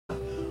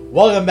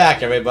Welcome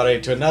back,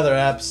 everybody, to another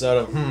episode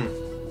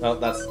of Well,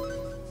 that's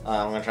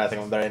I'm gonna try to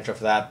think of a better intro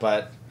for that,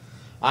 but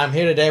I'm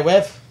here today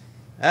with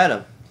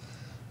Adam.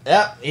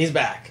 Yep, he's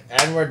back,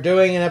 and we're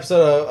doing an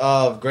episode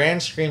of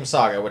Granstream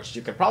Saga, which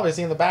you can probably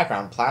see in the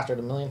background, plastered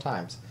a million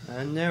times.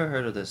 I've never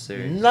heard of this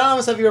series. None of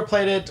us have ever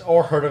played it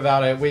or heard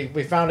about it.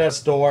 We found it at a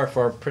store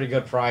for a pretty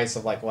good price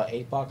of like what,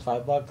 $8,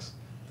 $5?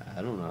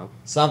 I don't know.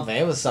 Something.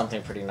 It was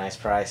something pretty nice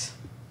price,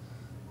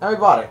 and we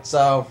bought it.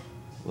 So,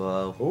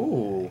 Well,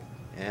 ooh.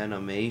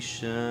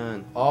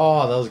 animation.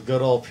 Oh, those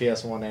good old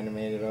PS1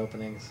 animated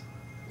openings.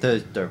 The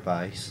dirt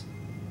bikes.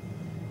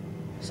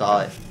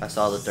 Saw it. I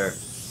saw the dirt.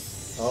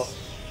 Oh.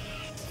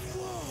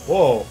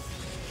 Whoa.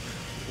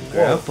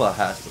 Grandpa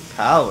has some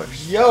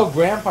powers. Yo,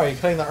 Grandpa, are you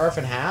cutting the earth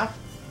in half?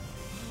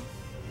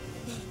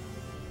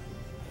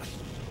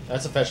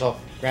 That's official.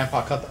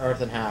 Grandpa cut the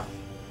earth in half.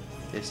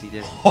 Yes, he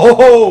did.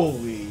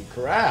 Holy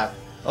crap.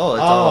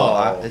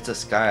 Oh, it's a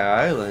sky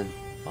island.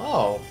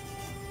 Oh.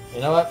 You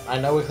know what? I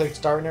know we clicked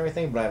start and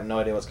everything, but I have no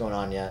idea what's going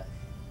on yet.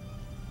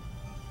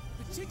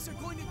 The chicks are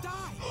going to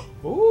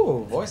die.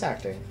 Ooh, voice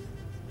acting.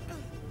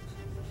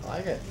 I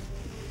like it.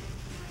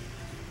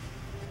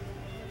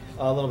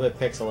 A little bit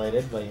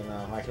pixelated, but you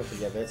know, I can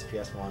forgive it. It's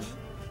PS1.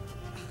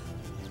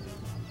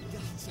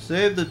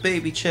 Save the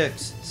baby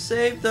chicks.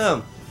 Save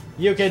them.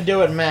 You can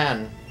do it,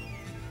 man.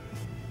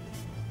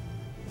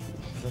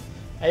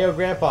 Hey, yo,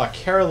 Grandpa,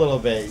 care a little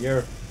bit.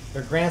 Your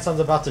grandson's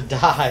about to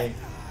die.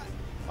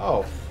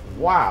 Oh,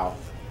 wow.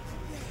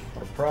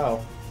 What a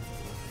pro.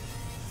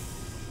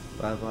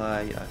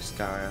 Bye-bye,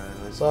 sky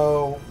island.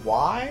 So,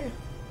 why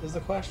is the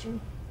question?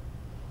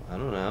 I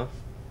don't know.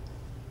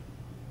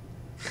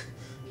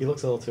 He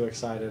looks a little too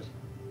excited.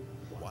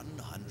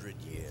 100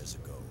 years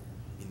ago,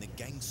 in the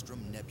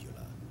Gangstrom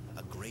Nebula,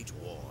 a great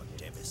war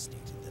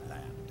devastated the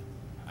land.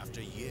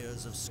 After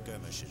years of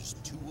skirmishes,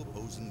 two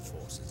opposing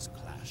forces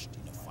clashed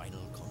in a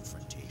final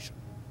confrontation.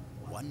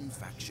 One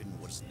faction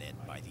was led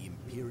by the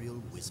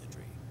Imperial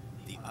Wizardry,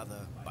 the other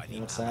by the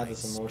What's sad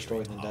is more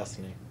stories than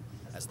Destiny.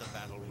 As the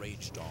battle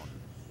raged on,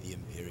 the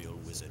Imperial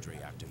Wizardry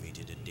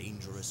activated a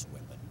dangerous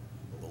weapon.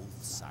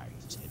 Both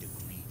sides had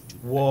agreed to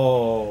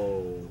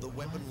Whoa. The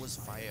weapon was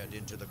fired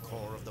into the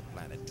core of the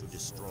planet to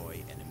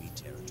destroy enemy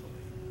territory.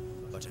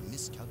 But a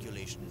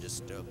miscalculation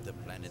disturbed the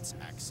planet's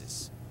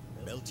axis,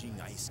 melting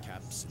ice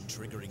caps and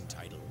triggering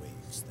tidal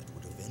waves that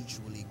would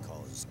eventually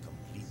cause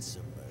complete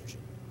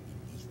submersion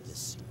beneath the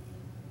sea.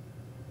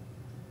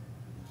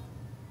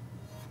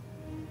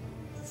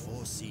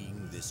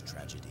 Foreseeing this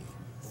tragedy,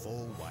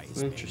 four wise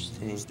men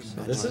Interesting. used a So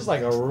magic This is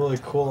like a really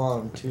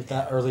cool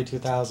early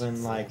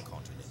 2000 continents like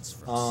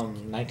for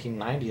seeking.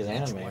 1990s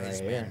anime Each right wise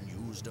here. man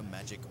used a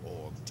magic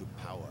orb to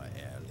power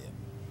Airlim,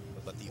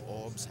 but the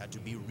orbs had to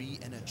be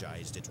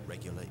re-energized at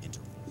regular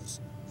intervals.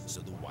 So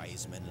the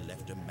wise men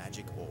left a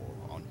magic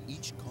orb on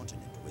each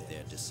continent with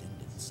their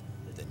descendants,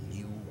 the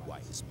new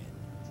wise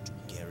men,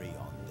 to carry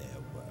on their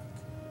work.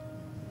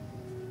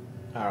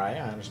 All right,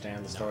 I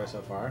understand the story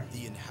so far.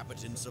 The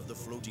inhabitants of the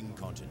floating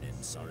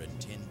continents are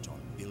intent on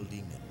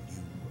building a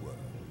new world.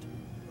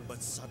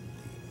 But suddenly,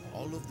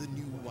 all of the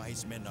new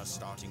wise men are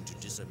starting to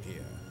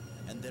disappear,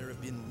 and there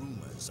have been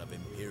rumors of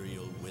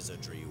Imperial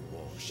Wizardry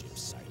warship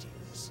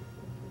sightings.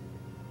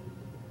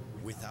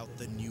 Without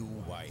the new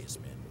wise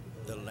men,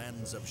 the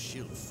lands of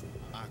Shilf,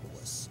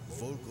 Aquas,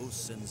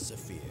 Volcos, and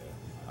Saphir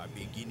are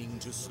beginning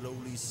to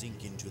slowly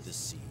sink into the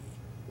sea.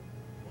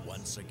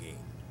 Once again,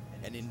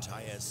 an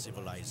entire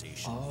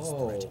civilization is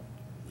threatened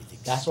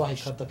with That's why he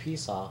extinction. cut the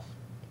piece off.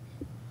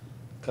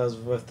 Because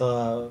with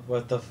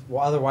the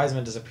other wise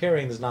men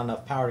disappearing, there's not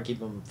enough power to keep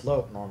them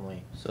afloat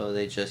normally. So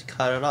they just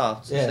cut it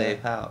off to Yeah.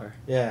 save power.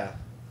 Yeah.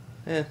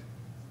 Eh.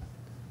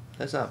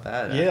 That's not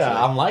bad, Yeah,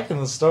 actually. I'm liking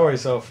the story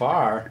so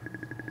far.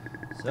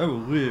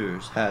 Several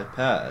years had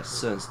passed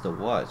since the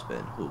wise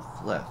men who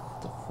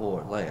left the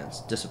four lands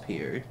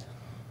disappeared.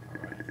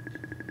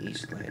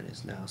 Each land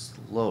is now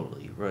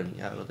slowly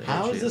running out of their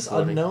How energy is this and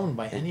floating unknown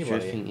by and anybody?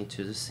 drifting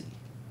into the sea.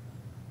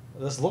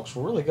 This looks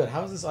really good.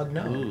 How is this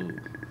unknown? Ooh.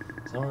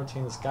 Somewhere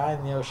between the sky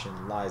and the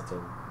ocean lies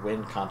the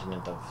wind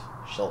continent of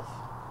Shilf.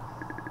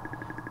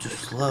 To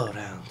slow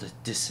down, the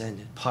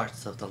descended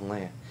parts of the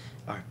land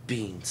are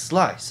being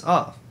sliced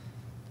off,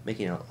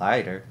 making it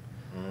lighter.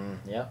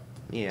 Yep,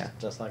 Yeah.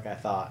 just like I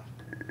thought.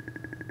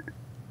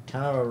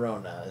 Town of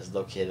Arona is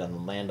located on the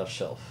land of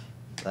Shilf.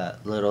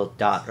 That little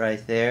dot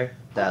right there,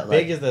 How that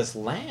big like, is this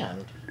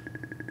land?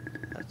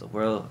 as the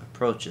world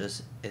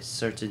approaches its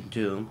certain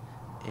doom,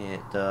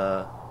 and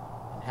the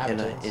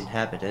Inhabitants.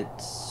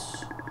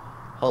 inhabitants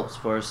hopes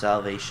for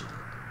salvation.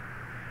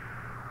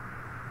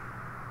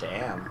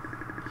 Damn.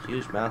 A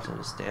huge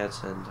mountain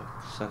stands in the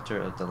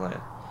center of the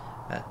land.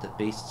 At the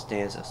base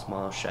stands a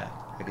small shack.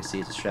 I can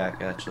see the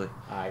shack actually.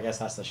 I guess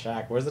that's the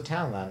shack. Where's the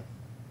town then?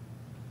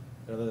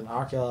 There's an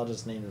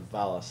archaeologist named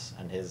Valus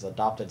and his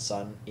adopted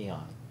son,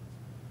 Eon.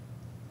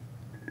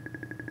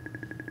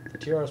 The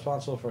two are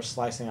responsible for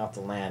slicing off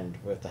the land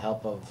with the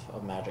help of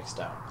a magic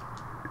stone.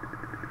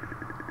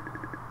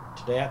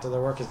 Today, after their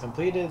work is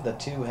completed, the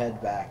two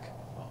head back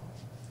home.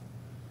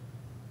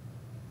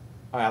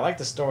 Alright, I like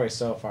the story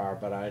so far,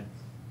 but I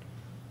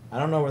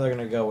don't know where they're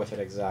gonna go with it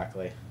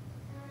exactly.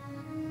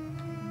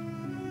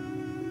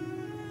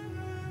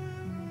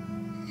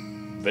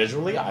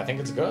 Visually, I think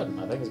it's good.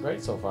 I think it's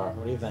great so far.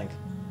 What do you think?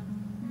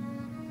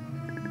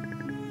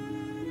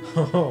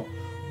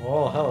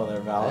 Oh, hello there,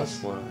 Valis.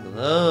 That's one of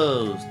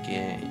those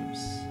games.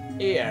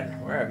 Ian,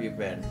 where have you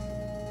been?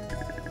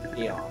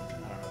 Eon. I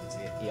don't know if it's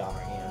Eon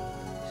or Ian.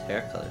 His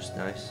hair color's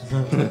nice.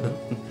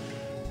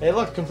 They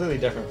look completely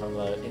different from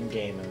the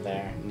in-game in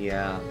there.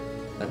 Yeah.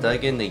 I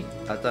thought in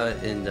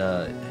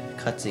the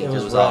cutscenes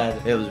It was all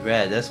red. it was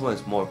red. This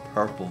one's more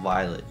purple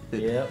violet.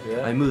 Yep,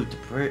 yep. I moved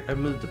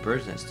the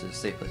bird's nest to the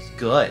safe place.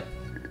 Good.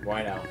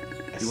 Why now?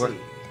 I You were- see.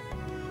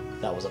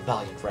 That was a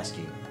valiant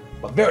rescue,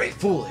 but very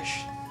foolish.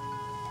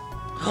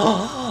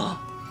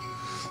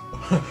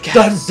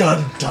 Dun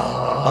dun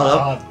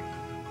dun!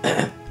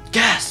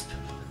 Gasp!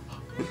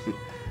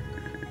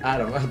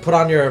 Adam, put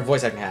on your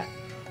voice acting hat.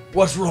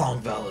 What's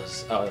wrong,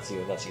 fellas? Oh, that's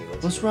you. That's you.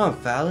 That's What's you. wrong,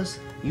 Phallus?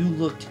 You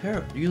look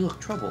terrible. You look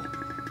trouble.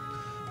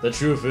 The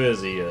truth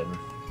is, Ian,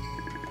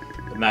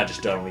 the magic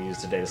stone we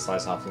used today to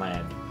slice off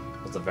land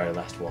was the very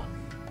last one.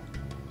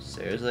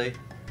 Seriously?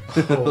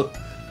 Oh.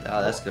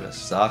 Oh, that's gonna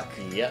suck.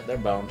 Yep, they're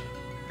boned.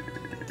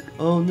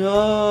 Oh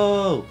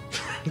no!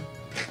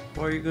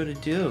 What are you gonna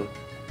do?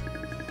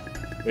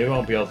 We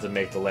won't be able to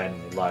make the land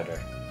any lighter.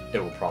 It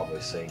will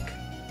probably sink.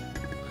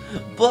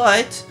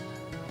 But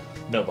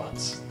No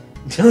buts.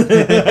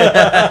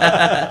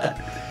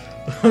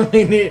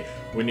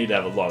 we need to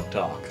have a long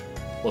talk.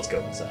 Let's go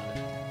inside.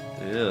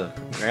 ew,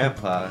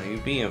 Grandpa, you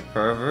being a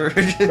pervert?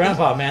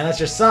 Grandpa, man, that's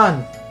your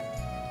son.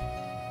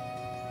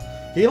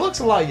 He looks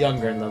a lot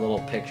younger in the little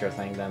picture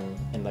thing than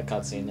in the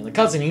cutscene. In the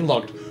cutscene, he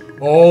looked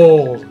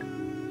old.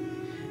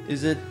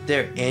 Isn't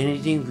there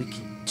anything we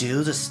can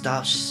do to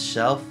stop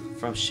Shelf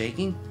from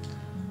shaking?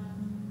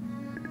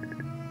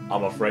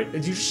 I'm afraid.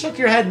 You shook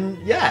your head and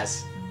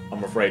yes.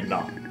 I'm afraid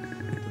not.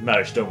 The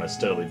matter stone has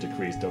steadily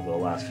decreased over the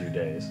last few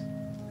years.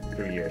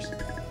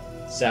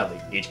 Sadly,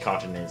 each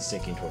continent is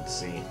sinking toward the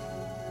sea.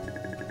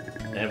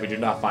 And if we do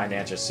not find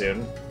answers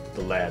soon,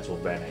 the lands will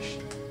vanish.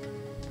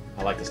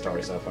 I like the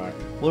story so far.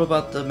 What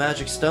about the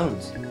magic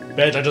stones?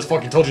 Bitch, I just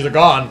fucking told you they're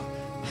gone!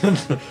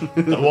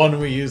 The one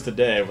we used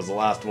today was the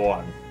last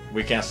one.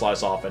 We can't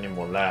slice off any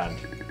more land.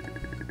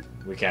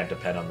 We can't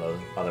depend on the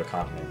other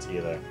continents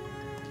either.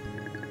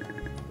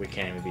 We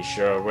can't even be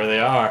sure where they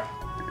are.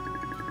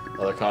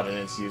 Other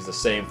continents use the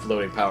same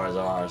floating power as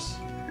ours.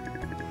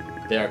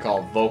 They are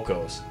called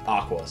Vocos,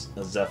 Aquas,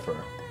 and Zephyr.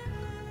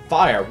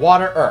 Fire,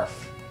 water,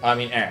 earth. I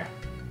mean air.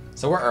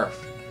 So we're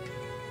earth.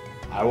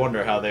 I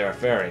wonder how they are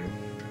faring.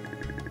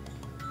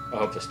 I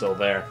hope they're still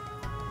there.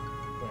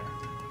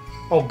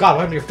 Oh god,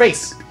 what happened to your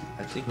face?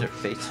 I think their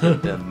faces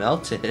have been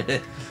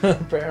melted.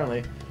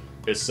 Apparently.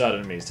 It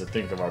saddens me to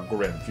think of our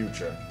grim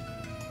future.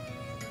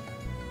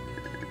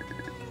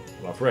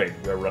 I'm afraid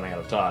we're running out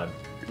of time.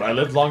 But I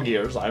lived long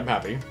years, I'm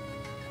happy.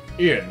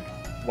 Ian,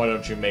 why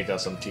don't you make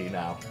us some tea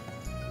now?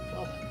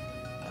 Well then,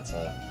 that's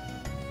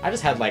I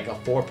just had like a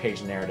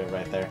 4-page narrative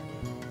right there.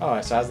 Oh,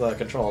 so that's the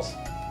controls.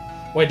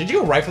 Wait, did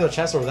you go right for the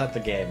chest or was that the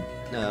game?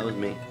 No, it was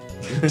me.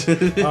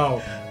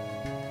 Oh.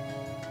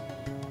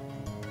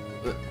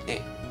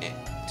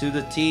 To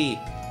the T.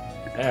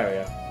 There we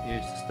go.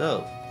 Here's the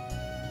stove.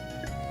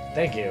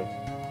 Thank you.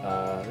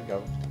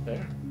 Go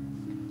there.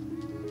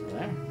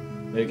 There.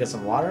 Maybe get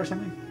some water or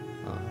something?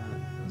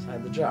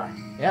 Inside the jar.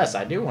 Yes,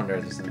 I do wonder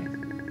if there's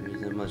something. There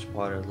isn't much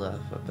water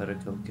left. I better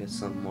go get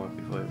some more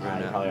before I You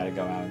run probably out. gotta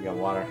go out and get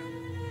water.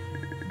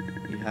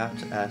 You have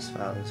to ask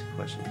Phallus a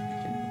question.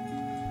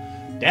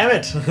 Damn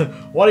it!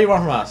 What do you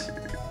want from us?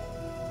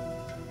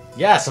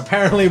 Yes,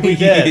 apparently we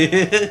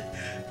did.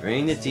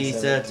 Bring the tea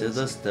set to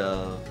the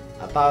stove.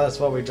 I thought that's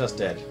what we just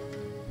did.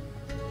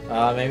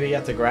 Maybe you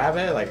have to grab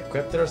it, like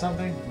equip it or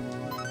something?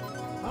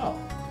 Oh.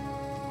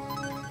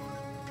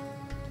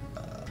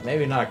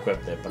 Maybe not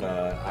equipped it, but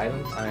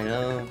items? I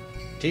know.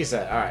 Tea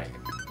set, alright.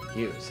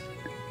 Used.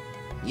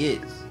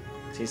 Yes.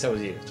 Tea set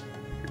was used.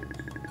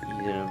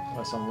 You know.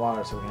 Want some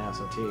water so we can have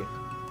some tea.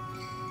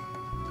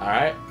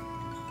 Alright.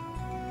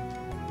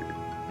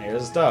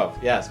 Here's the stove.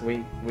 Yes,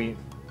 we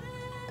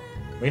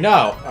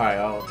know. Alright,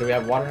 oh, do we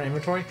have water in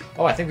inventory?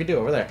 Oh, I think we do,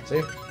 over there.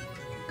 See?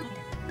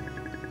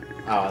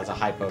 Oh, that's a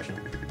high potion.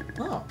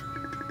 Oh.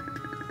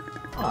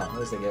 Oh, at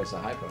least they gave us a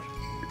high potion.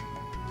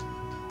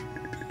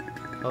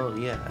 Oh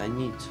yeah, I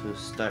need to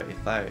start a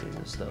fire in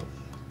the stove.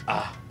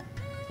 Ah.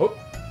 Oh.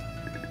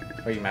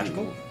 Are you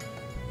magical?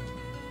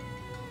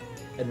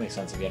 It makes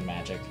sense if you had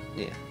magic.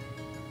 Yeah.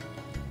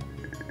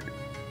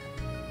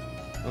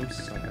 I'm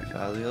sorry,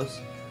 Phalios.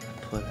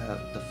 I put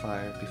out the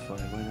fire before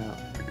I went out.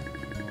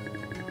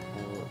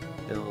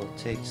 It will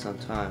take some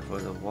time for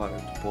the water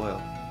to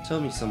boil. Tell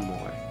me some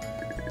more.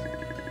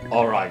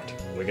 Alright,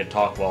 we can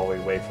talk while we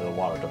wait for the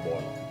water to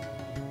boil.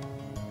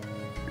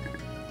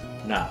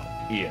 Now,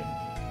 Ian.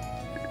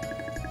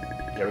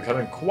 You're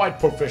becoming quite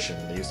proficient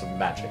in the use of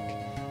magic.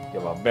 You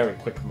have a very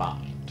quick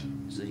mind.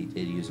 So he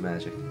did use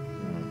magic.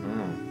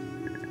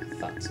 Mm-hmm. I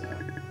thought so.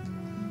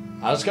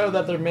 I discovered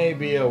that there may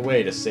be a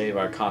way to save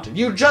our continent.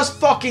 You just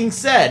fucking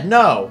said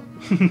no!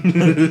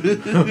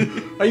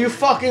 Are you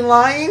fucking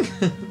lying?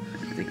 I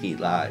think he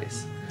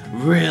lies.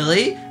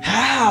 Really?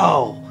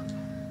 How?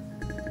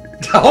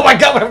 Oh my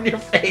god, what happened to your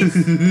face?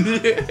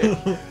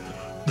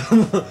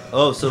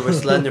 Oh, so we're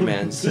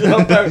Slendermans.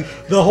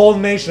 The whole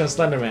nation of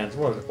Slendermans.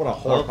 What a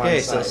horrifying Okay,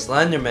 so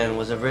sight. Slenderman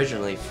was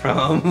originally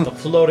from... The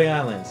floating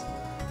islands.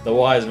 The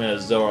wise man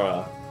of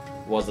Zora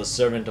was the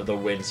servant of the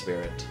wind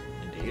spirit.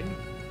 Indeed.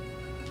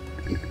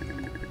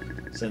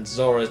 Since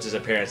Zora's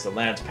disappearance, the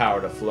land's power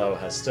to flow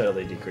has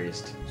steadily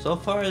decreased. So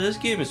far, this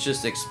game is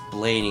just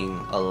explaining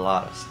a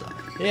lot of stuff.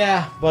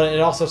 Yeah, but it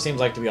also seems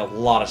like to be a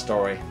lot of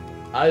story.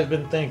 I've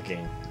been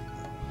thinking.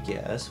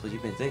 Yes, what you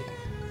been thinking?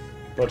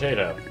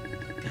 Potato.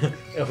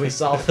 If we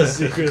solve the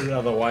secret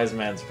of the wise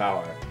man's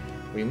power,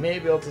 we may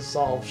be able to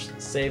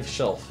save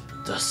Shulf.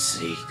 The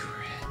secret.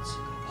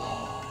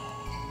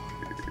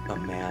 A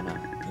mana.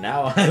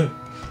 Now I'm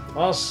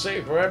a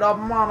secret of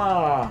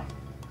mana.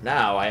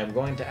 Now I am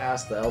going to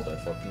ask the Elder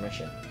for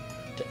permission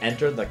to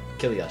enter the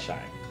Killer Shrine.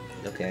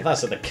 Okay. I thought I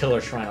said the Killer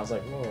Shrine. I was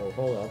like, whoa,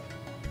 hold up.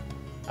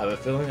 I have a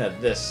feeling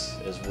that this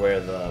is where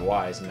the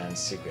wise man's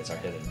secrets are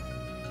hidden.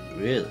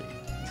 Really?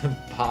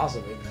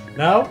 Possibly.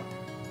 No?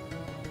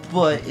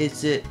 But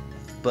isn't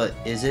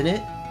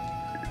it?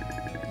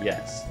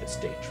 Yes, it's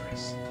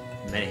dangerous.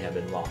 Many have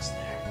been lost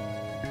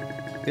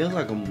there. Feels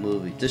like a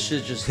movie. This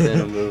should just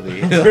been a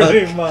movie.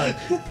 Pretty much.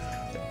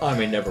 I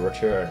may never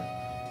return,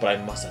 but I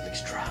must at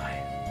least try.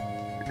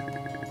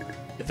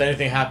 If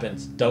anything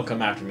happens, don't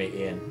come after me,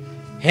 Ian.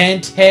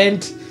 Hint,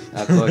 hint!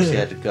 Of course you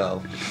had to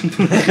go.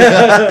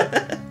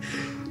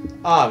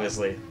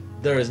 Obviously,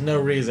 there is no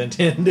reason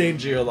to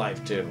endanger your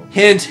life, too.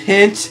 Hint,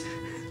 hint!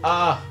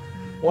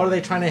 What are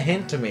they trying to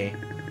hint to me?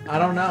 I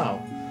don't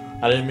know.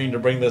 I didn't mean to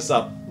bring this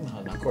up.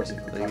 Oh, of course you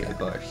can. Of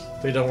course.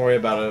 Please don't worry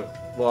about it.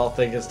 Well, I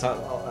think it's time.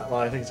 Well,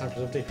 I think it's time for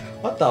some tea.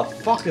 What the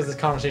fuck is this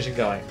conversation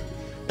going?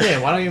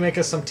 Man, why don't you make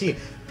us some tea?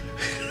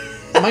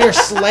 Am I your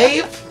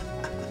slave?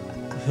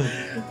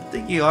 I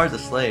think you are the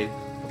slave.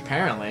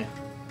 Apparently.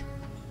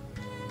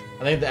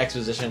 I think the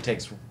exposition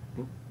takes.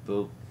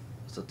 Boop.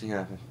 Something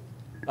happened.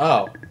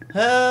 Oh.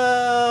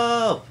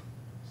 Help!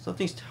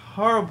 Something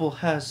horrible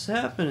has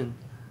happened.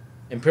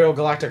 Imperial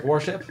Galactic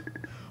Warship?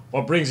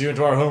 What brings you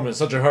into our home in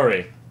such a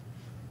hurry?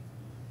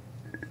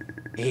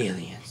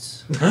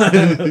 Aliens.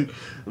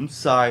 I'm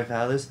sorry,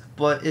 Valis,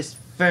 but it's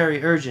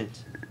very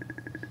urgent.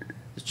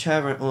 The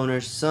tavern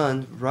owner's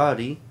son,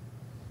 Roddy,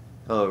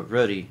 I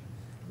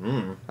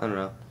don't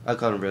know, I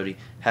call him Roddy,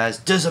 has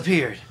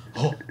disappeared.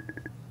 Oh.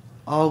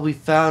 All we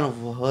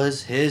found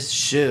was his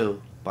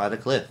shoe by the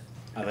cliff.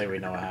 I think we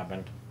know what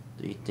happened.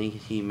 Do you think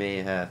he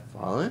may have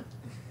fallen?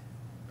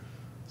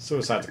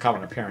 Suicide's a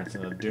common appearance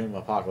in the Doom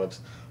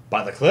Apocalypse.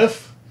 By the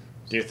cliff?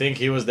 Do you think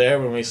he was there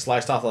when we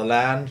sliced off the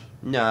land?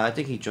 No, I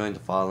think he joined the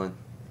Fallen.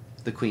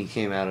 The queen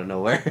came out of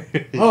nowhere.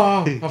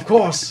 Oh, of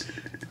course!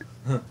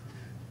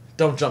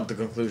 Don't jump to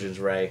conclusions,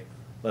 Ray.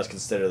 Let's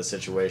consider the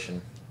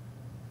situation.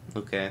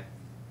 Okay.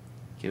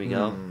 Here we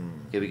go.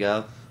 Here we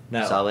go.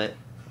 No. Solve it.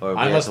 Or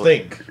I must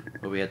think.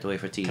 Or we have to wait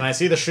for tea. Can I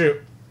see the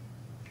shoe?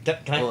 Can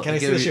I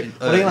see the shoe?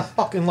 uh, What are you gonna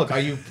fucking look? Are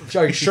you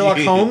Sherlock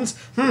Holmes?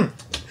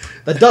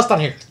 The dust on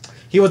here.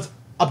 He was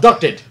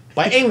abducted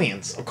by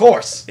aliens, of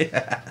course.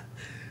 Yeah.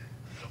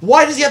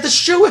 Why does he have the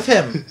shoe with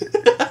him?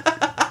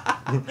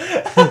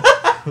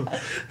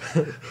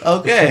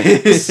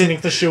 Okay.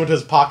 Sneak the shoe into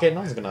his pocket.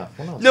 No one's gonna.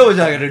 No one's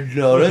not gonna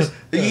notice.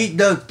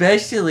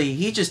 Basically,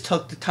 he just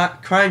took the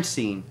crime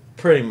scene.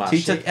 Pretty much.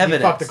 He took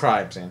evidence. He fucked the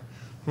crime scene.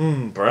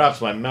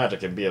 Perhaps my magic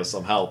can be of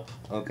some help.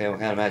 Okay, what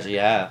kind of magic you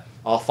have?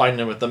 I'll find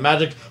him with the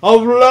magic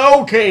of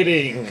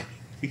locating.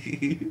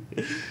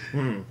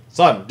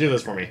 Son, do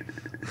this for me.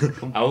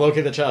 I will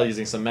locate the child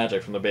using some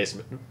magic from the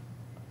basement.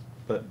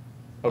 But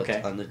okay.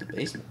 What's under the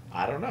basement?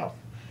 I don't know.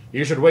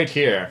 You should wait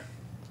here.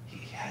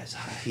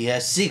 He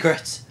has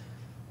secrets.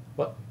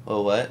 What?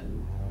 Oh, what?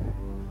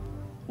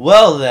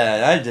 Well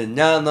then, I did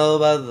not know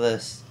about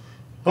this.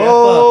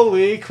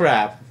 Holy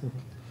crap.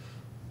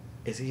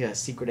 Is he a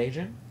secret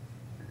agent?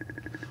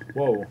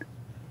 Whoa.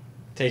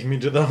 Take me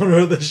to the owner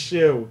of the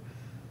shoe.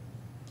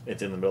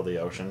 It's in the middle of the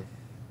ocean.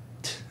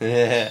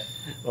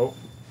 Oh.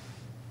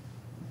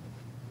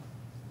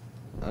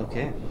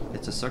 Okay,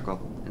 it's a circle.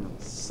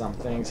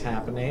 Something's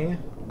happening.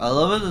 I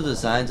love the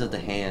designs of the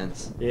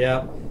hands.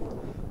 Yeah.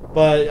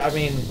 But, I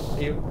mean,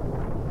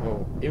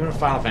 even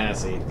Final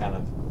Fantasy,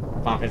 Final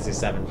Fantasy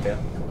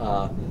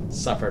VII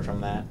suffered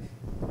from that.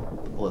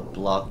 With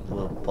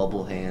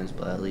bubble hands,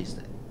 but at least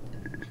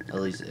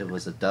it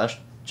was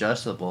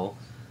adjustable.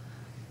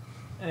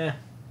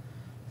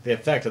 The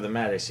effect of the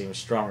magic seems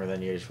stronger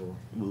than usual.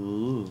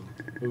 Ooh.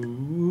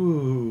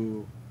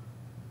 Ooh.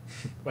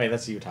 Wait,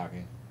 that's you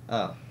talking.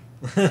 Oh.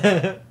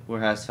 Where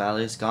has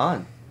Valis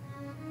gone?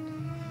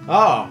 Oh,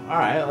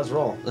 alright, let's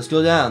roll. Let's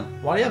go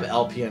down. Why do you have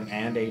LP and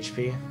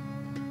HP?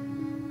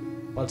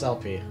 What's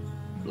LP?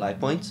 Life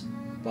points?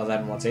 Well,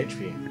 then what's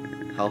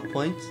HP? Health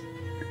points?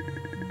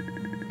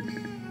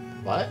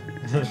 What?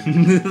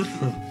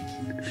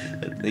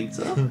 I think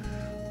so.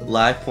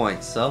 live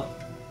points, so.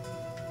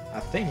 I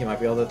think you might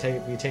be able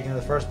to be taking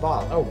the first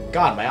boss. Oh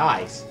god, my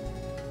eyes.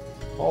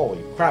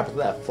 Holy crap, is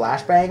that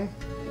flashbang?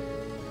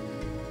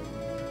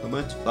 How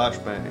much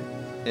flashbang?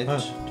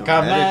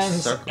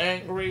 Commands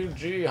Angry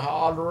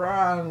Jihad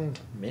Rand.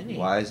 Mini.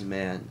 Wise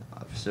Man,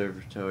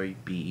 Observatory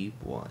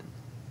B1.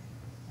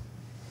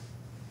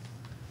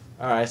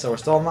 Alright, so we're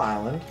still on the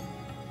island.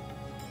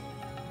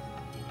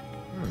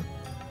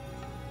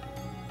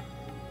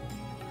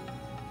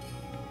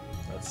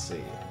 Let's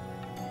see.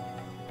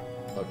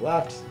 Look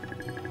left.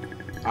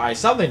 Alright,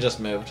 something just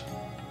moved.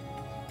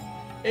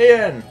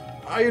 Ian!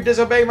 Are you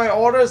disobeying my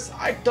orders?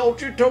 I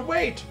told you to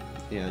wait!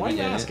 Yeah, Why are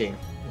you asking?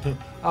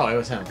 Oh, it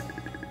was him.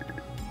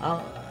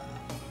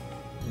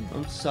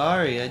 I'm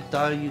sorry, I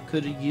thought you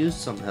could have used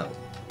some help.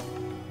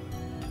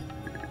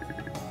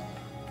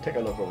 Take a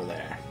look over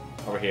there.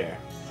 Over here.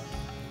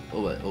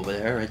 Over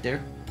there, right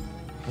there?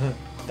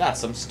 That's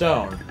some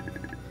stone.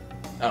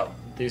 Oh,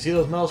 do you see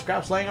those metal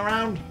scraps laying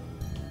around?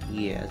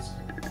 Yes.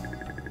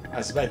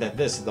 I suspect that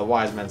this is the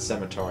Wise Men's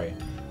Cemetery.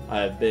 I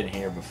have been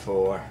here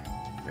before.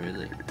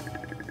 Really?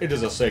 It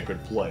is a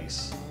sacred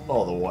place.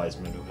 All the wise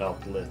men who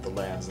helped lift the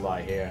lands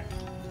lie here.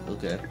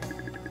 Okay.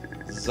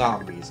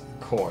 Zombies, of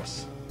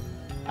course.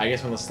 I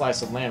guess when the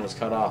slice of land was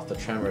cut off, the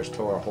tremors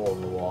tore a hole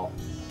in the wall.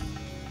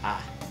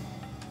 Ah.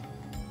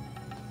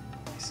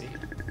 I see.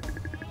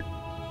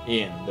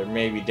 Ian, there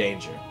may be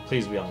danger.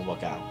 Please be on the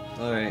lookout.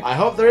 Alright. I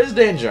hope there is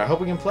danger. I hope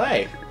we can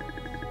play.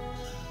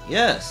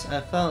 Yes,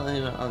 I felt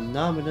an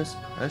ominous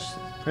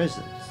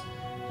presence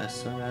as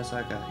soon as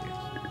I got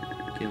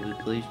here. Can we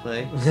please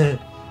play?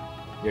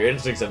 Your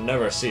instincts have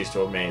never ceased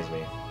to amaze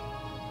me.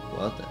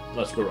 Well then.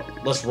 Let's roll.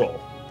 Let's roll.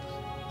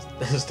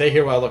 Stay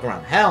here while I look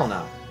around. Hell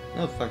no.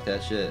 No, fuck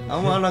that shit. I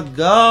wanna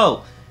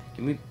go!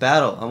 Give me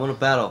battle. I wanna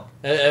battle.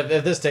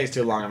 If this takes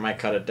too long, I might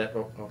cut it dead.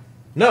 Oh.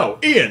 No,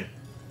 Ian!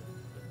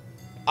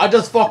 I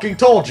just fucking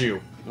told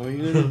you! What are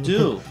you gonna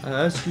do?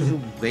 I asked you to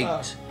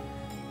wait.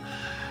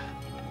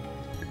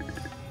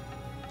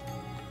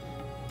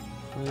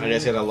 I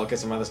just gotta look at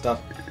some other stuff.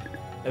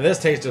 If this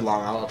takes too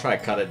long, I'll try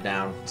to cut it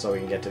down so we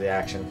can get to the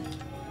action.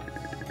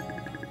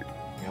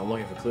 I'm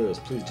looking for clues.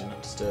 Please do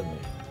not disturb me.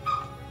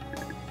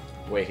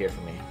 Wait here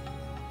for me.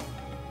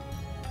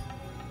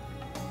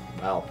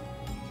 Well.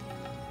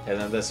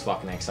 Isn't this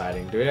fucking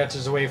exciting? Do we have to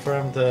just wait for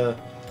him to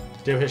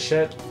do his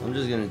shit? I'm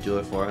just gonna do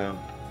it for him.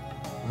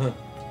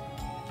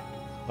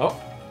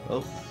 Oh.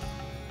 Oh.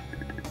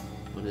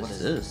 What is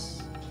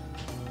this?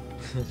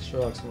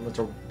 Sure looks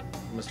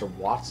Mr.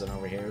 Watson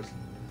over here.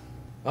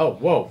 Oh,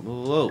 whoa.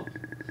 Whoa.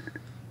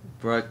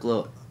 Bright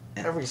glow.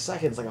 Every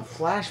second's like a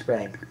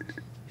flashbang.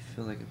 You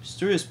feel like a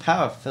mysterious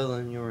power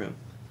filling your room.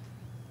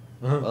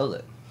 Well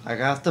then. I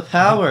got the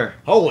power.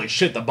 Holy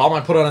shit, the bomb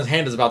I put on his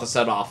hand is about to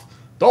set off.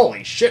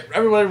 Holy shit,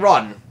 everybody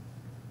run.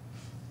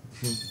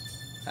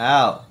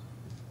 Ow.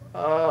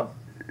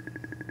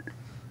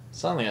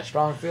 Suddenly a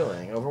strong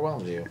feeling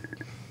overwhelms you.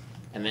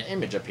 And an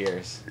image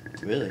appears.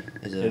 Really?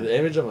 Is it? The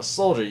image of a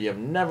soldier you have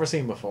never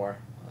seen before.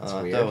 That's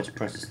weird. That was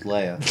Princess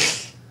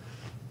Leia.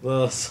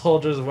 The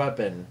soldier's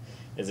weapon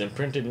is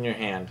imprinted in your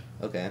hand.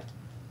 Okay.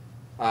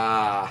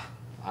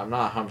 I'm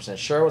not 100%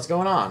 sure what's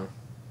going on.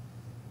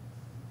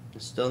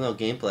 There's still no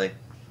gameplay.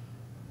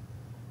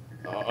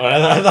 Oh,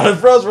 I thought it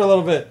froze for a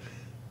little bit.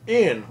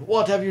 Ian,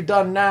 what have you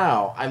done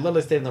now? I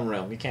literally stayed in the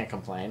room. You can't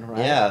complain,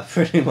 right? Yeah,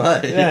 pretty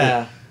much.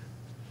 Yeah.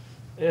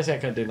 Yes, I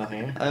couldn't do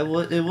nothing.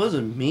 It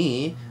wasn't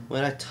me.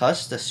 When I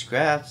touched the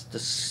scraps, the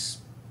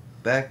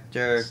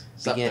scepter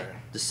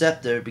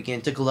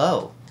began to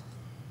glow.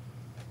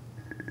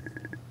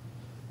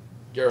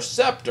 Your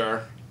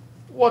scepter?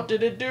 What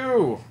did it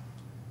do?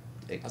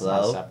 It That's not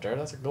a glowed. scepter,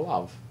 that's a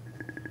glove.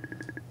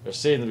 There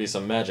seems to be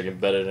some magic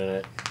embedded in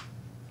it.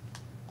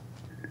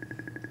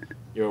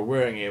 You were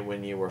wearing it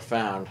when you were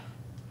found.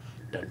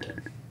 Dun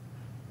dun.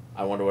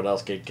 I wonder what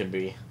else it can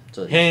be.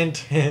 So Hint,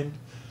 hint.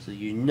 So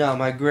you're not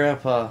my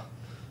grandpa.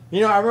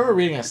 You know, I remember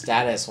reading a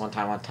status one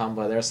time on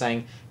Tumblr. They were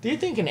saying, do you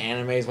think in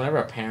animes, whenever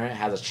a parent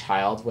has a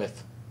child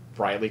with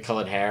brightly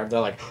colored hair, they're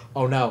like,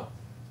 oh no,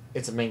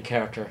 it's a main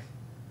character.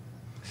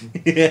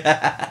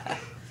 Yeah.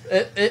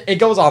 It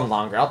goes on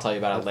longer. I'll tell you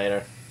about it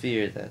later.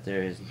 Fear that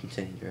there is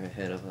danger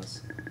ahead of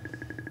us.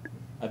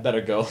 I better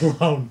go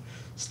alone.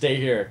 Stay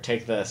here.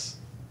 Take this.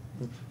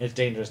 It's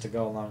dangerous to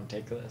go alone.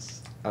 Take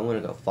this. I'm gonna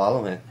go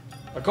follow him.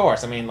 Of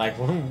course. I mean, like,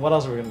 what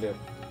else are we gonna do?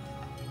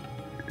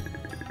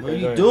 What are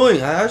you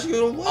doing? I asked you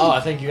to wait. Oh, I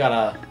think you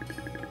gotta.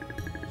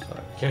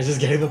 Sorry. He's just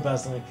getting the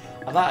best of me.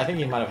 I think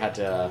you might have had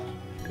to.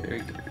 Very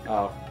good.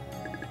 Oh.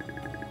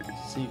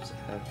 Seems to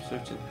have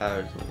certain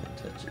powers when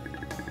I touch it.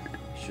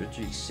 Be sure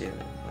to examine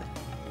it.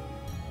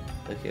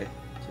 Okay,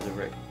 to the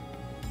right.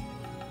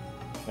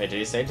 Wait, did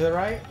he say to the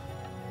right?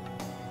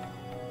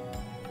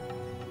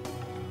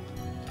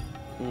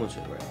 One to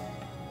the right.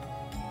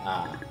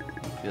 Ah.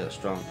 You feel a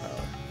strong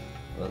power.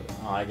 Well,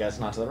 Oh, I guess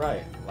not to the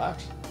right.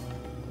 Left?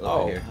 over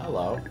Oh, here.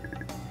 hello.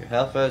 Your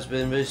health has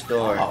been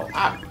restored. Oh,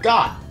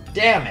 god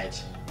damn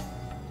it!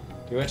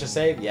 Do you wish to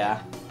save?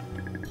 Yeah.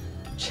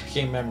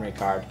 Checking memory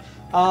card.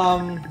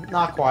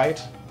 Not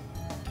quite.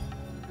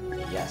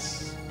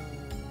 Yes.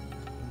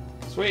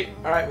 Sweet.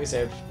 Alright, we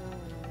saved.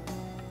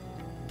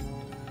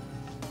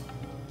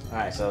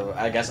 Alright, so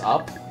I guess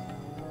up.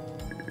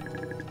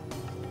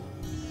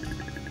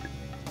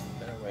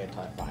 Better wait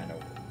until I find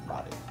a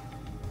body.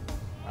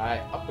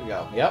 Alright, up we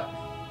go. Yep.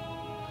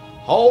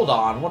 Hold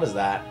on, what is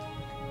that?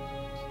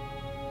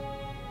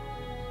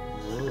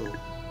 Ooh.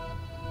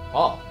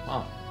 Oh,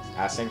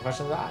 ask the same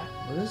question as I.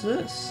 What is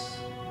this?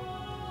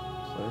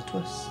 What a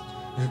twist.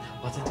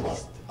 What's a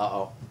twist?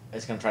 Uh-oh.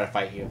 It's gonna try to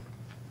fight you.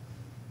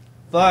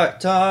 Fight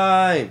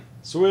time!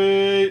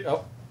 Sweet!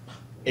 Oh.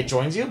 It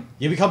joins you?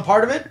 You become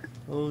part of it?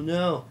 Oh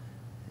no.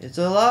 It's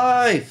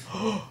alive!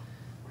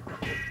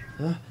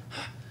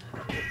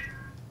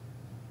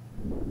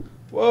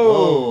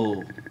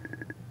 Whoa!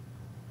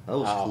 That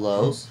was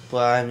close,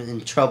 but I'm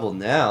in trouble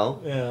now.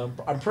 Yeah,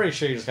 I'm pretty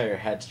sure you just got your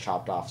head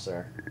chopped off,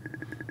 sir.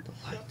 The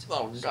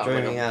light is God,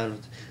 draining out.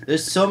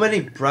 There's so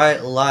many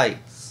bright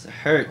lights. It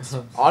hurts.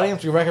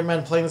 Audience, we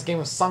recommend playing this game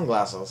with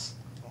sunglasses.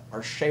 Or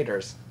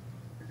shaders.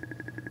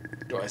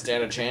 Do I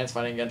stand a chance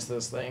fighting against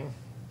this thing?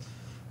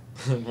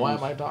 Why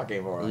am I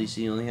talking for? At least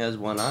he only has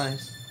one eye.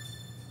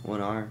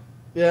 One arm.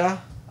 Yeah.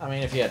 I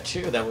mean, if he had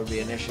two, that would be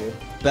an issue.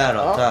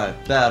 Battle time.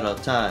 Battle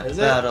time. Is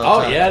it? Battle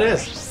Oh, time. yeah, it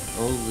is.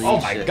 Holy Oh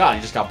my shit. god,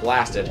 you just got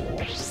blasted.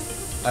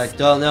 I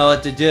don't know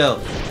what to do.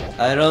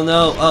 I don't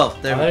know. Oh,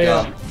 there we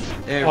go.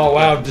 There Oh we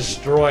wow, go.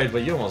 destroyed,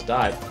 but you almost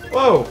died.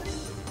 Whoa!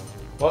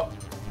 What?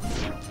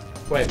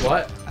 Wait,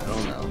 what? I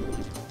don't know.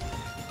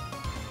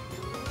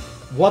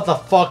 What the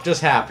fuck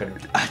just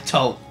happened? I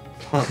don't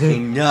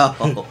fucking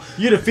know.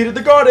 You defeated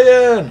the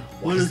Guardian!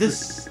 What is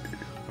this?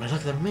 When I look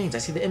at the remains, I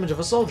see the image of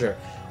a soldier.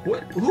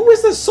 Who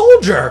is this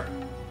soldier?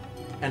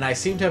 And I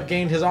seem to have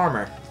gained his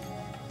armor.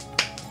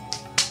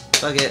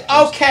 Fuck it.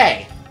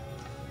 Okay!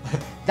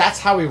 That's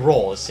how we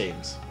roll, it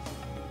seems.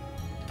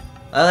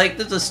 I like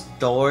that the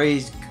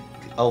story's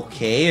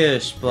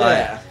okay-ish, but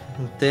Yeah.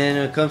 then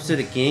when it comes to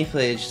the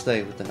gameplay, it's just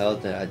like, what the hell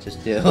did I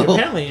just do? You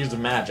apparently used the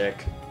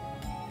magic.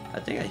 I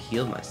think I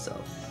healed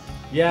myself.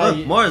 Yeah.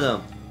 Look, more of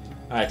them.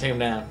 Alright, take him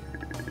down.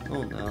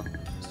 Oh no.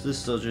 This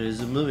soldier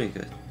isn't moving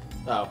good.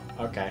 Oh,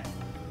 okay.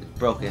 It's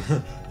broken.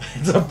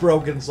 It's a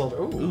broken soldier.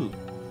 Ooh. Ooh.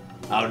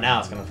 Oh, now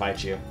it's gonna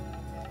fight you.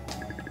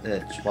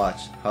 Just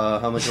watch.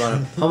 How much you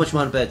want? How much you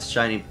want to bet it's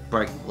shiny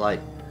bright light?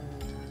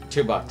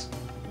 $2.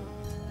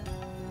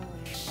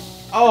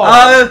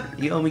 Oh!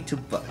 You owe me $2.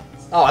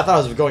 Oh, I thought I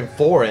was going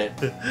for it.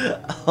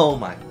 Oh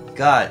my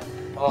god.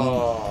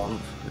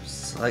 Oh.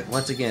 It's like,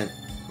 once again,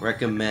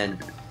 recommend.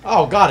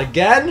 Oh god,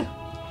 again?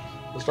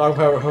 The strong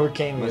power of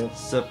hurricane My wheel.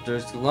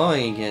 scepter's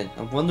glowing again.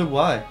 I wonder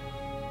why.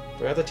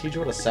 Do I have to teach you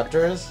what a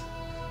scepter is?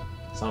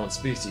 Someone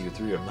speaks to you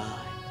through your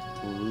mind.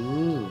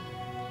 Ooh.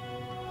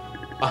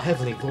 A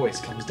heavenly voice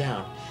comes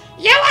down.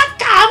 You have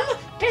come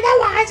to the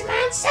wise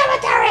man's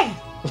cemetery!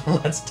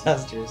 Let's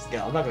test your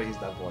skill. I'm not gonna use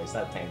that voice,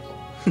 that's painful.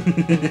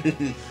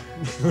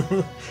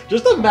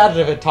 Just imagine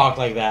if it talked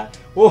like that.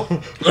 Whoa.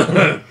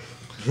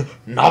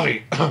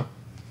 Navi!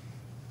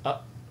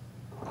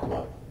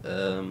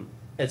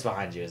 It's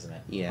behind you, isn't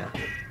it? Yeah.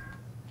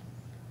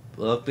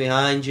 Look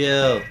behind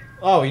you.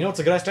 Oh, you know what's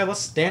a good idea? Let's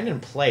stand in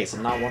place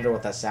and not wonder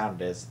what that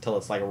sound is until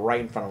it's like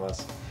right in front of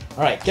us.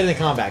 Alright, get into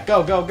combat.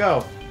 Go, go,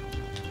 go!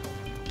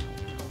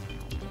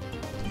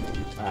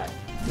 Alright,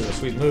 these are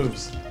sweet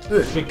moves.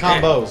 Sweet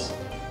combos.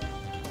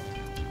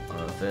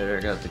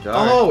 Vader got the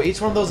guard. Oh, each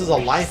one of those is a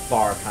life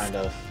bar, kind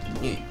of.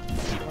 Yeah.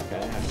 Okay,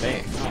 I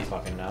think. I don't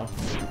fucking know.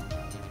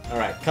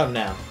 Alright, come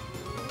now.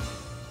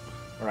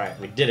 Alright,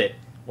 we did it.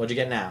 What'd you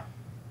get now?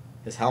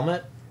 His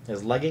helmet?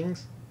 His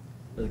leggings?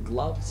 His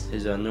gloves?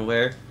 His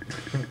underwear.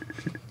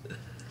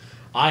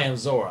 I am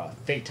Zora.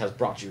 Fate has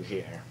brought you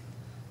here.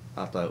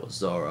 I thought it was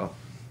Zoro.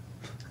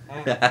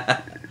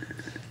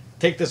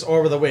 Take this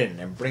orb of the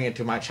wind and bring it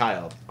to my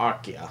child,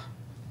 Arkia.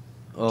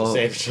 Oh. To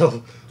save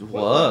children.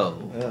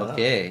 Whoa. Yeah.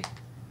 Okay.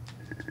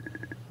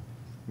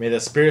 May the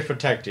spirits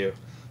protect you.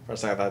 For a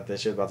second, I thought they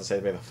should about to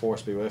say, may the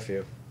force be with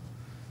you.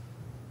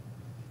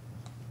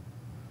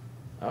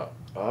 Oh,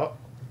 oh.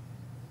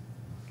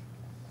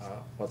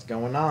 What's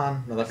going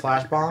on? Another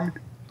flash bomb?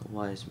 The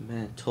wise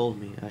man told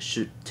me I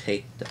should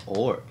take the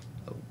orb.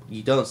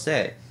 You don't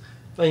say.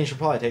 Then you should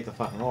probably take the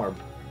fucking orb.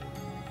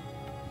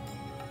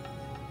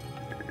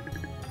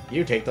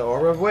 You take the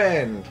orb of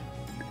wind.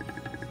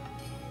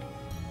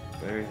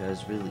 Barry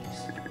has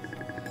released.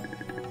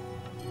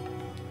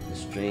 The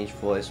strange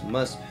voice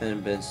must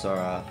have been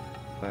Sarah.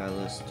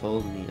 Violet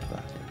told me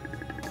about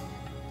him.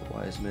 The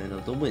wise man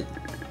of the wind.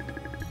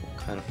 What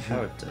kind of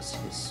power does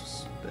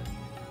his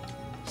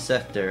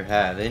scepter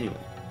have anyway?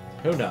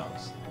 Who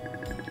knows?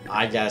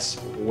 I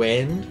guess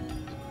wind?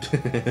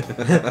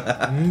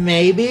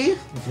 Maybe?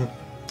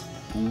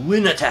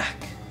 Wind attack!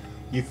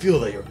 You feel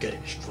that you're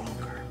getting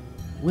stronger.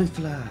 Wind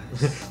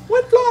flies!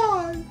 Wind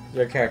fly!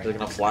 Your character's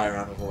gonna fly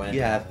around with wind.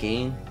 You have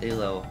gained a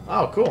level.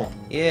 Oh, cool.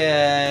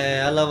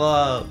 Yeah, I level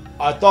up.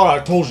 I thought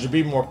I told you to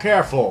be more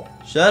careful.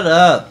 Shut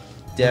up,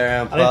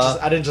 Grandpa.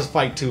 I didn't just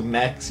fight two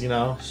mechs, you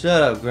know?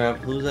 Shut up,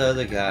 Grandpa. Who's the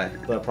other guy?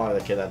 But probably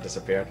the kid that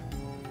disappeared.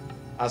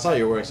 I saw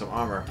you were wearing some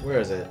armor. Where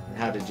is it? And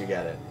how did you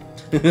get it?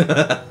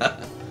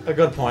 A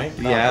good point.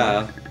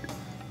 Yeah.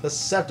 The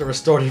scepter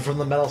restored you from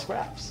the metal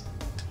scraps.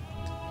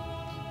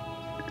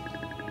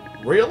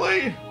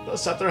 Really? The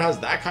scepter has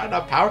that kind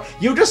of power?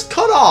 You just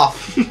cut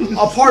off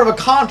a part of a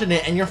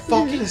continent and you're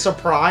fucking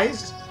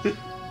surprised?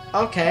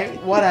 Okay,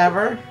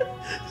 whatever.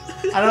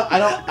 I don't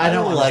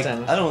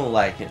understand. I don't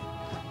like him.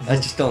 I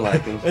just don't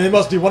like him. And it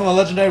must be one of the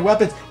legendary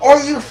weapons.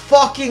 Are you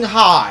fucking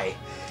high?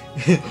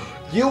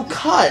 You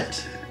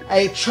cut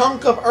a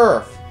chunk of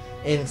earth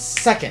in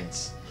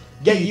seconds.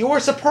 Yet you were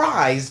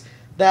surprised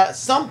that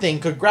something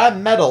could grab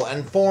metal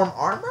and form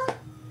armor?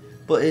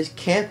 But it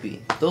can't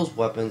be. Those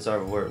weapons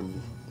were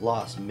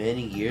lost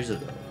many years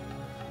ago.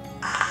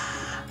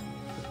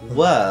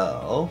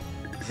 Well...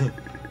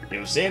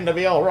 You seem to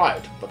be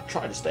alright, but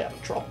try to stay out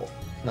of trouble.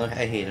 I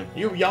hate him.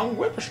 You young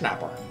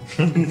whippersnapper.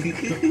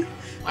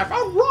 I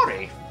found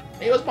Roddy.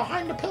 He was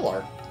behind the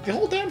pillar the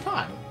whole damn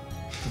time.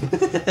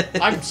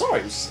 I'm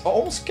sorry, you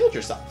almost killed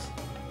yourself.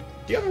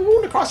 Do you have a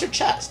wound across your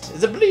chest?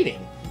 Is it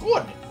bleeding?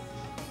 Good.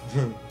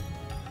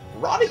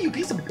 Roddy, you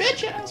piece of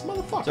bitch ass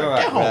motherfucker. It's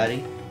alright, Get home.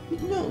 Roddy. You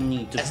don't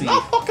need to It's be...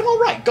 not fucking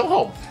alright. Go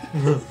home.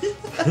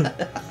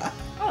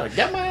 I'll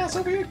get my ass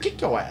over here and kick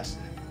your ass.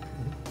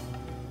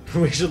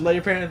 We should let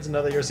your parents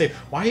know that you're safe.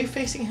 Why are you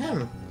facing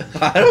him?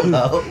 I don't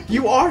know.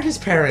 You are his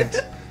parent.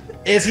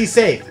 Is he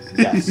safe?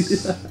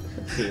 Yes.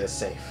 He is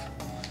safe.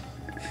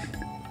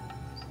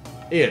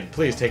 Ian,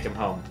 please take him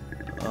home.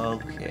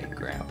 Okay,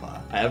 Grandpa.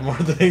 I have more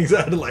things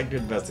I'd like to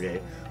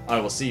investigate. I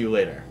will see you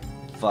later.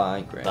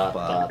 Fine,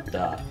 Grandpa. Please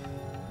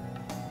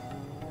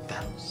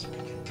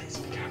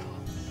be careful.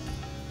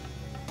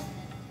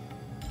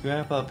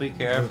 Grandpa, be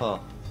careful.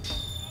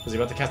 Was he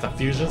about to cast a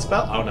fusion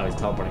spell? Oh no, he's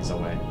teleporting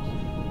somewhere.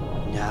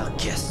 Now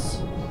kiss.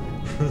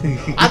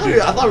 I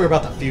thought we were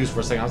about to fuse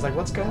for a second. I was like,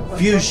 what's going on?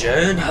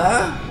 Fusion,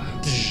 huh?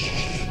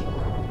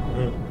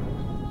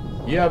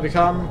 You have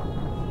become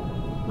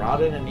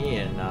Rodden and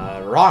Ian.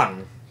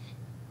 Ron.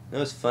 That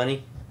was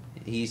funny.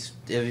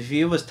 If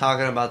he was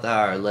talking about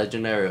our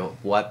legendary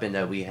weapon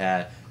that we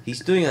had, he's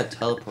doing a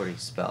teleporting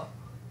spell.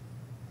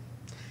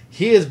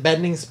 He is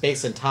bending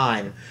space and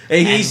time.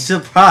 And he's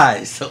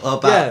surprised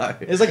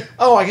about it. It's like,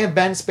 oh, I can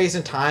bend space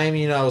and time,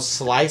 you know,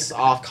 slice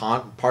off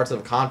parts of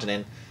a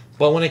continent.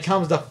 But when it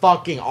comes to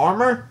fucking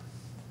armor,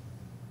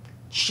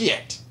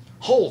 shit.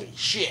 Holy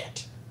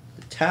shit.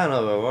 The town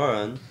of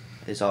Aurora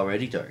is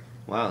already dark.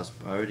 Wow, it's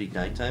already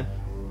nighttime?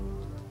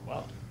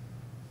 Well,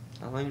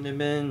 how long have they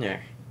been in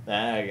there?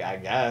 I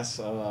guess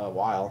a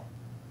while.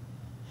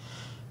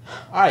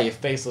 Alright, you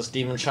faceless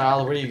demon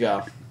child, where do you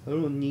go? I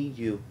don't need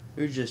you.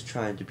 You're just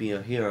trying to be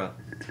a hero.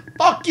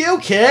 Fuck you,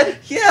 kid!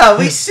 Yeah,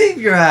 we saved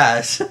your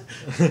ass!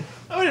 I'm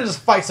gonna just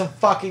fight some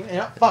fucking... You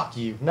know, fuck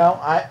you. No,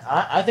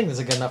 I think this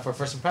is good enough for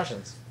first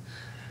impressions.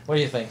 What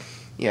do you think?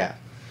 Yeah.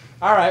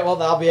 Alright, well,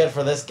 that'll be it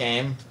for this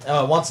game.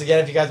 Once again,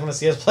 if you guys want to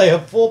see us play a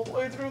full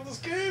playthrough of this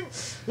game,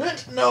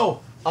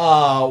 no.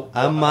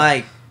 I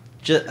might...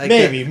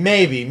 Maybe.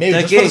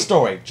 Just for the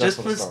story.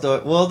 Just for the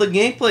story. Well, the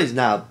gameplay's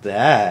not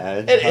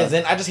bad. It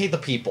isn't. I just hate the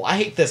people. I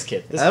hate this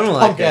kid. This I don't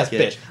like punk-ass that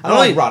kid. bitch. I don't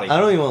like Roddy. I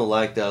don't even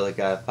like the other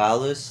guy,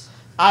 Paulus.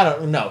 I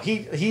don't know.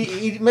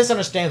 He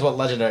misunderstands what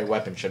legendary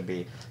weapon should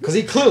be. Because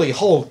he clearly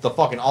holds the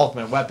fucking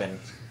ultimate weapon.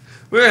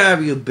 Where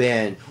have you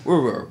been?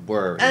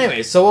 We're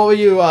Anyway, so what would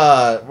you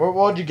what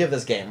would you give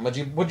this game?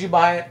 Would you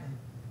buy it?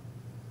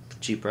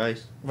 Cheap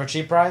price. For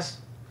cheap price?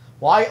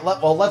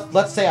 Well,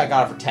 let's say I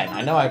got it for 10.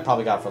 I know I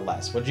probably got it for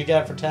less. Would you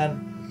get it for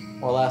 10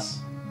 or less?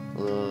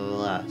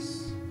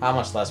 Less. How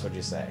much less would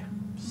you say?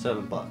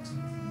 $7.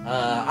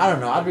 I don't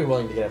know. I'd be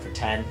willing to get it for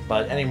 10,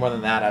 but any more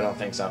than that, I don't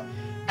think so.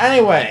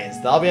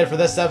 Anyways, that'll be it for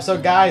this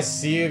episode, guys.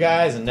 See you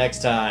guys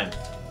next time.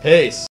 Peace.